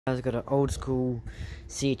I've got an old school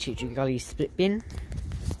Tree Gully split bin.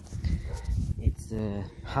 It's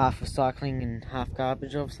half recycling and half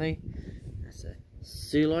garbage, obviously. That's a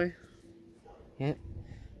Sulo. Yep.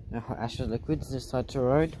 No hot ashes liquids this side to the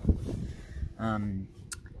road.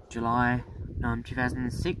 July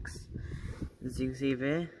 2006, as you can see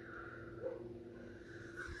there.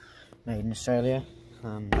 Made in Australia.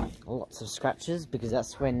 Lots of scratches because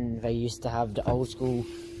that's when they used to have the old school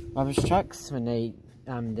rubbish trucks, when they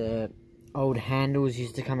the old handles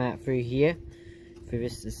used to come out through here, through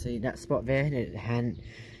this, to see that spot there.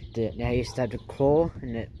 They used to have the claw,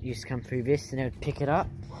 and it used to come through this, and they would pick it up.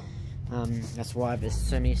 That's why there's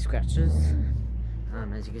so many scratches.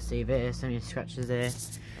 As you can see there, so many scratches there.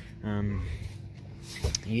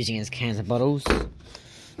 Using it as cans and bottles.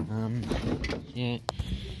 Yeah,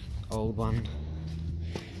 old one.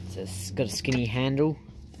 So it's got a skinny handle.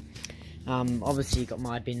 Obviously you got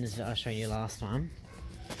my bins that I showed you last time.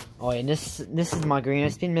 Oh yeah, and this is my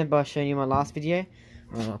greenhouse bin. Remember I showed you my last video?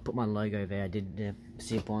 Well, I put my logo there. I did the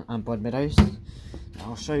Bod Meadows.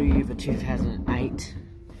 I'll show you the 2008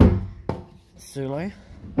 Sulo.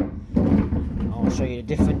 I'll show you the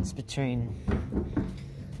difference between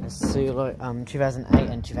the Sulo 2008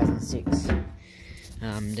 and 2006.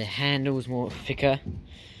 The handle's more thicker,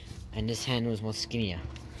 and this handle is more skinnier.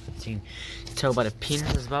 So you can tell by the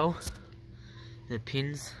pins as well. The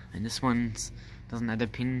pins, and this one doesn't have the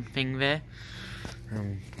pin thing there.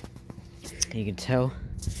 You can tell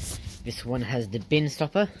this one has the bin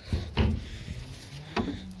stopper.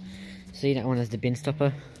 See, that one has the bin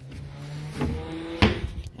stopper,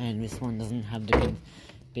 and this one doesn't have the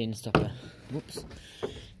bin stopper. Whoops,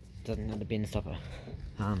 doesn't have the bin stopper.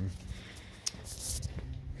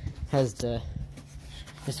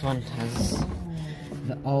 This one has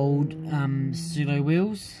the old Sulo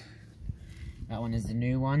wheels. That one is the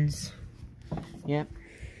new ones. Yep.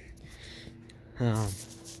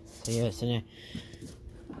 So yeah, so now,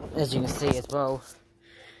 as you can see as well,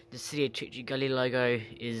 the Tree Gully logo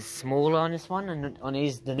is smaller on this one, and on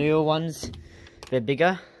the newer ones, they're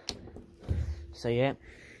bigger. So yeah.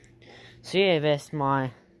 So yeah, that's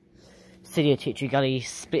my Tree Gully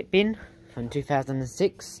split bin from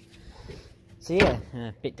 2006. So yeah,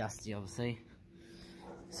 a bit dusty obviously.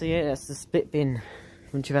 So yeah, that's the split bin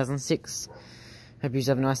from 2006. Hope you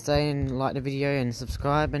have a nice day, and like the video and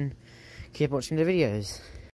subscribe and keep watching the videos.